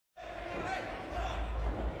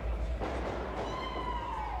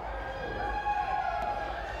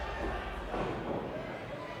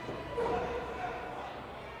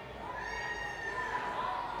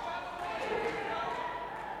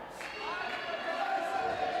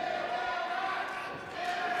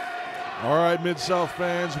All right, Mid-South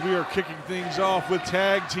fans, we are kicking things off with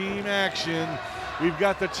tag team action. We've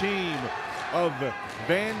got the team of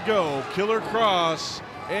VANGOH, Killer Kross,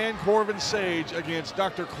 and Corvin Sage against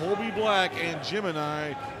Dr. Colby Black and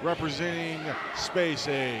Gemini representing Space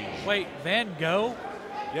Age. Wait, VANGOH?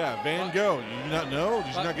 Yeah, VANGOH. You do not know?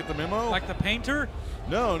 Did you not get the memo? Like the painter?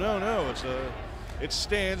 No. It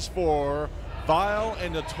stands for Vile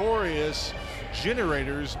and Notorious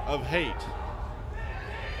Generators of Hate.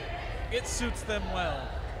 It suits them well.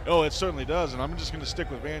 Oh, it certainly does, and I'm just going to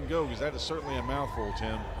stick with VANGOH because that is certainly a mouthful,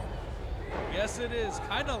 Tim. Yes, it is.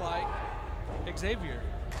 Kind of like Xavier.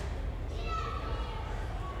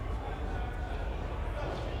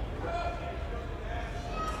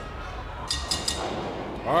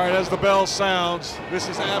 All right, as the bell sounds, this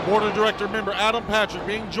is Board of Director member Adam Patrick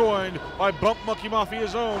being joined by Bump Monkey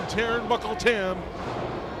Mafia's own Turnbuckle Tim.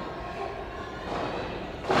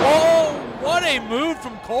 Oh, what a move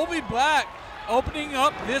from Colby Black, opening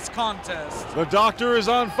up this contest. The doctor is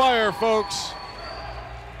on fire, folks.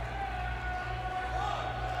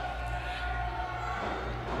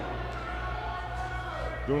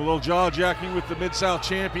 Doing a little jaw jacking with the Mid-South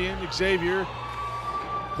champion, Xavier.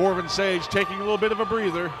 Corvin Sage taking a little bit of a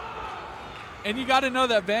breather. And you got to know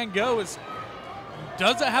that VANGOH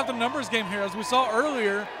doesn't have the numbers game here. As we saw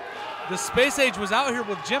earlier, the Space Age was out here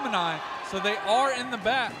with Gemini, so they are in the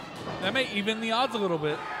back. That may even the odds a little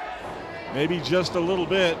bit. Maybe just a little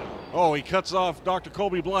bit. Oh, he cuts off Dr.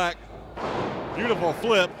 Colby Black. Beautiful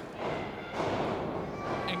flip.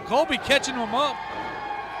 And Colby catching him up.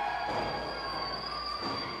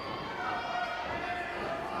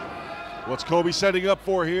 What's Colby setting up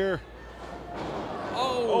for here?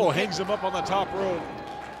 Oh, hangs him up on the top rope.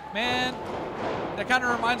 Man, that kind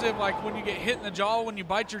of reminds me of like when you get hit in the jaw when you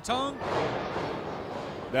bite your tongue.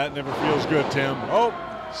 That never feels good, Tim. Oh,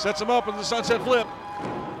 sets him up in the sunset flip.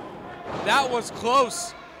 That was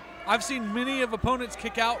close. I've seen many of opponents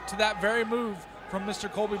kick out to that very move from Mr.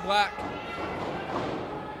 Colby Black.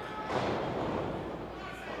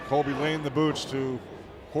 Colby laying the boots to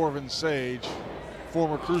Corvin Sage,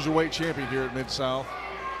 former Cruiserweight champion here at Mid-South.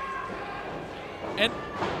 And,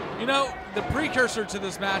 you know, the precursor to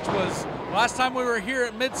this match was last time we were here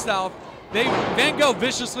at Mid-South, VANGOH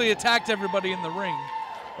viciously attacked everybody in the ring.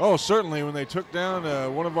 Oh, certainly, when they took down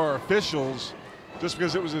one of our officials just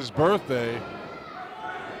because it was his birthday,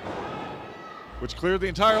 which cleared the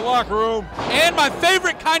entire locker room. And my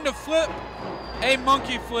favorite kind of flip, a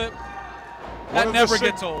monkey flip. That never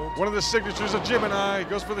gets old. One of the signatures of Gemini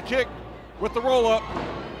goes for the kick with the roll-up.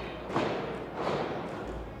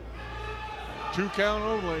 2 count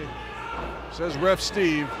only, says ref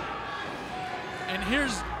Steve. And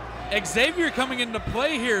here's Xavier coming into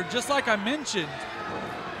play here, just like I mentioned.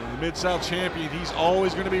 And the Mid-South champion, he's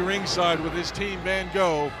always going to be ringside with his team,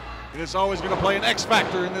 VANGOH, and it's always going to play an X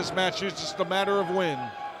factor in this match. It's just a matter of when.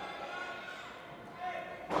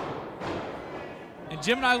 And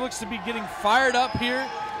Gemini looks to be getting fired up here.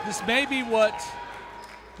 This may be what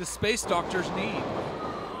the Space Doctors need.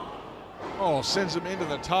 Oh, sends him into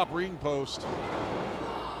the top ring post.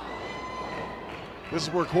 This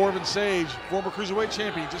is where Corvin Sage, former Cruiserweight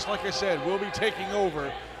champion, just like I said, will be taking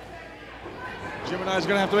over. Gemini's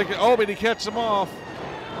going to have to make it. Oh, but he catches him off.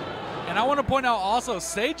 And I want to point out also,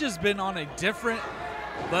 Sage has been on a different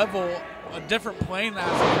level, a different plane as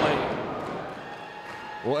of late.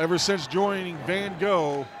 Well, ever since joining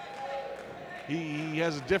VANGOH, he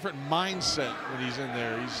has a different mindset when he's in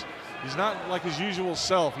there. He's not like his usual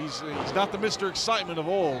self. He's not the Mr. Excitement of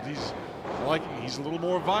old. He's a little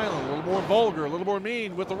more violent, a little more vulgar, a little more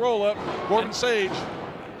mean with the roll-up. Corvin Sage.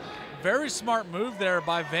 Very smart move there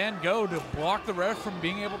by VANGOH to block the ref from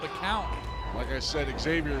being able to count. Like I said,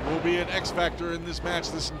 Xavier will be an X factor in this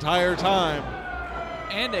match this entire time.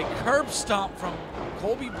 And a curb stomp from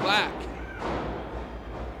Colby Black.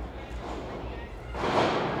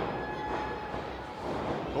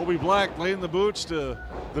 Colby Black laying the boots to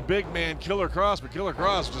the big man Killer Kross, but Killer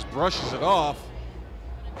Kross just brushes it off.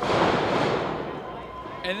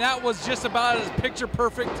 And that was just about as picture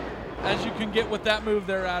perfect as you can get with that move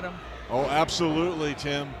there, Adam. Oh, absolutely,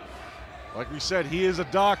 Tim. Like we said, he is a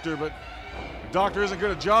doctor, but the doctor isn't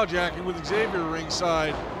good at jaw jacking with Xavier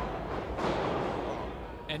ringside.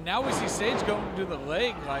 And now we see Sage going to the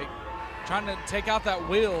leg, like trying to take out that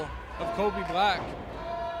wheel of Colby Black.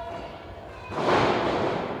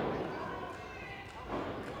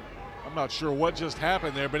 I'm not sure what just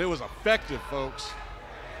happened there, but it was effective, folks.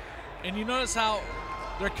 And you notice how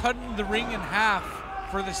they're cutting the ring in half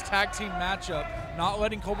for this tag team matchup, not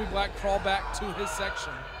letting Colby Black crawl back to his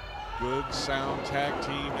section. Good, sound tag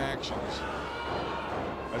team actions.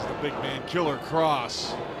 As the big man Killer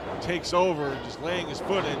Cross takes over, just laying his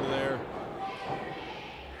foot into there.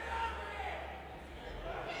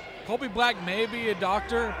 Colby Black may be a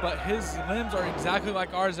doctor, but his limbs are exactly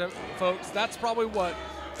like ours, folks. That's probably what,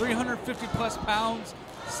 350 plus pounds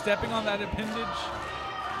stepping on that appendage?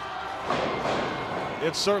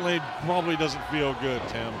 It certainly probably doesn't feel good,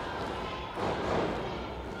 Tim.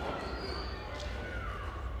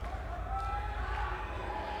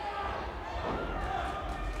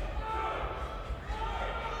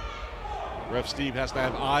 Ref Steve has to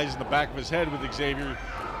have eyes in the back of his head with Xavier.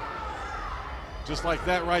 Just like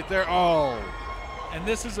that right there. Oh. And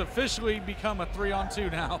this has officially become a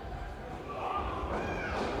 3-on-2 now.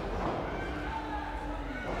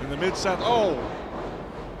 In the Mid-South. Oh.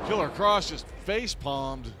 Killer Cross just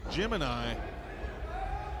face-palmed Gemini.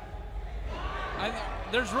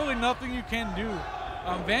 There's really nothing you can do.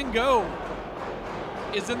 VANGOH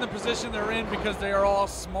is in the position they're in because they are all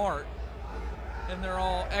smart. And they're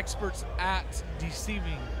all experts at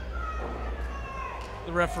deceiving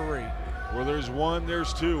the referee. Where there's one,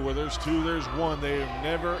 there's two. Where there's two, there's one. They are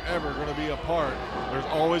never, ever going to be apart. There's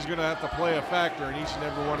always going to have to play a factor in each and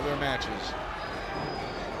every one of their matches.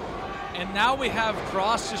 And now we have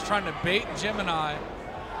Cross just trying to bait Gemini.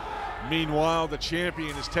 Meanwhile, the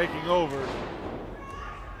champion is taking over.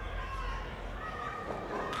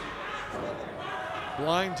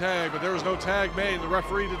 Blind tag, but there was no tag made. The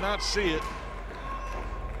referee did not see it.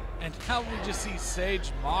 And now we just see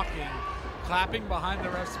Sage mocking, clapping behind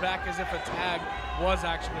the ref's back as if a tag was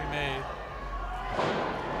actually made.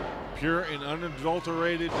 Pure and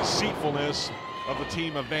unadulterated deceitfulness of the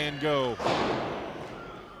team of VANGOH.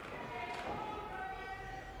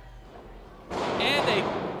 And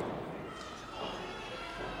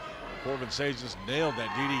Corbin Sage just nailed that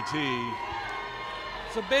DDT.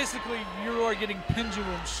 So basically you are getting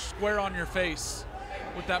pendulum square on your face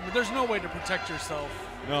with that, but there's no way to protect yourself.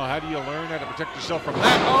 No, how do you learn how to protect yourself from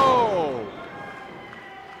that? Oh!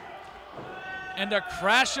 And a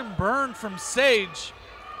crash and burn from Sage.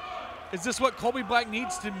 Is this what Colby Black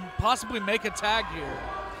needs to possibly make a tag here?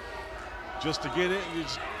 Just to get it,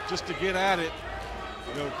 just to get at it.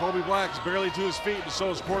 You know, Colby Black's barely to his feet, but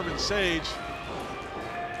so is Corbin Sage.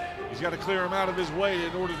 He's got to clear him out of his way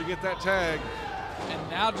in order to get that tag. And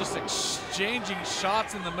now just exchanging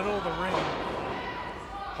shots in the middle of the ring.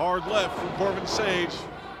 Hard left from Corbin Sage.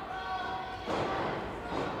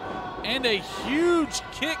 And a huge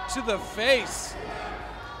kick to the face.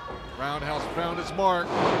 Roundhouse found its mark.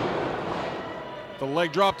 The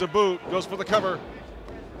leg drop to boot, goes for the cover.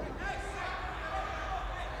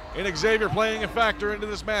 And Xavier playing a factor into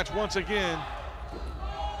this match once again.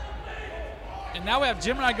 And now we have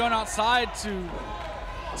Gemini going outside to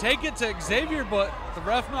take it to Xavier, but the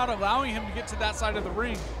ref not allowing him to get to that side of the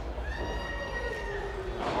ring.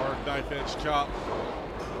 Hard knife edge chop.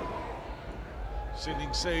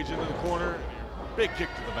 Sending Sage into the corner. Big kick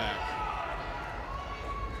to the back.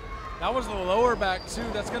 That was the lower back too.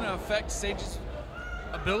 That's going to affect Sage's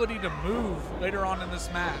ability to move later on in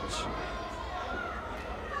this match.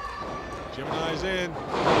 Gemini's in.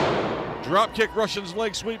 Drop kick Russian's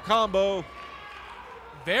leg sweep combo.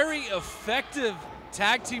 Very effective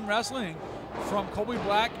tag team wrestling from Colby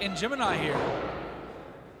Black and Gemini here.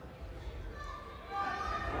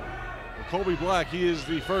 Colby Black, he is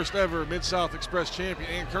the first ever Mid-South Express champion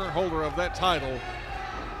and current holder of that title.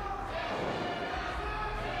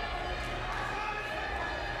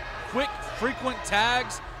 Quick, frequent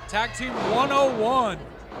tags, tag team 101.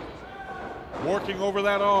 Working over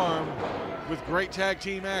that arm with great tag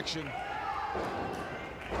team action.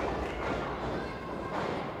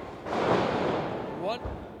 What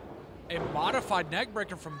a modified neck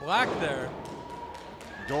breaker from Black there.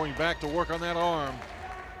 Going back to work on that arm.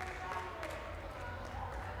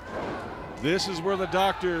 This is where the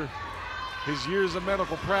doctor, his years of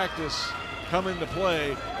medical practice come into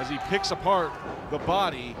play as he picks apart the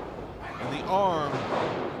body and the arm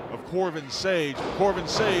of Corbin Sage. Corbin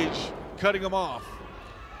Sage cutting him off.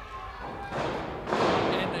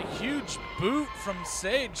 And a huge boot from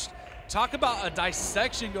Sage. Talk about a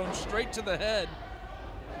dissection going straight to the head.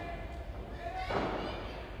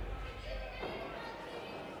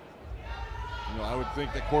 You know, I would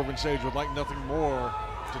think that Corbin Sage would like nothing more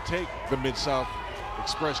to take the Mid-South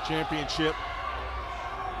Express Championship.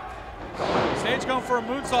 Sage going for a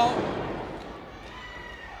moonsault.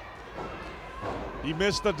 He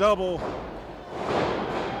missed the double.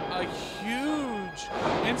 A huge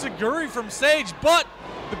enziguri from Sage, but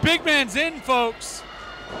the big man's in, folks.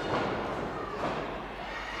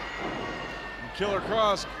 And Killer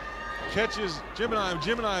Cross catches Gemini.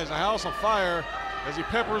 Gemini is a house on fire as he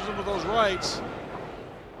peppers him with those rights.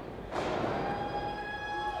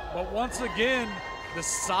 But once again, the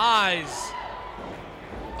size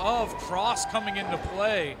of Cross coming into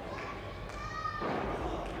play.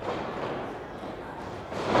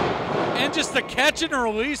 And just the catch and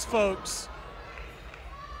release, folks.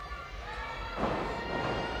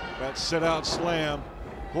 That sit out slam.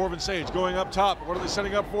 Corbin Sage going up top. What are they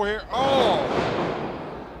setting up for here? Oh!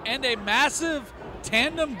 And a massive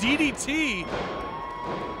tandem DDT.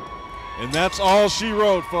 And that's all she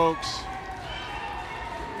wrote, folks.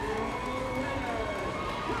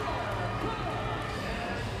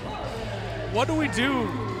 What do we do,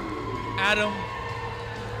 Adam?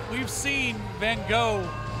 We've seen VANGOH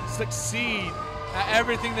succeed at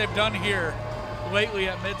everything they've done here lately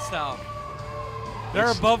at Mid-South.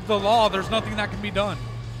 They're above the law. There's nothing that can be done.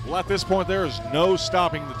 Well, at this point, there is no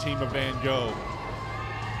stopping the team of VANGOH.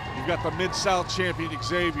 You've got the Mid-South champion,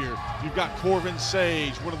 Xavier. You've got Corbin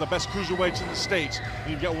Sage, one of the best cruiserweights in the States.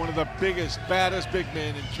 And you've got one of the biggest, baddest big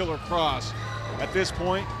men in Killer Cross. At this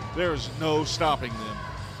point, there is no stopping them.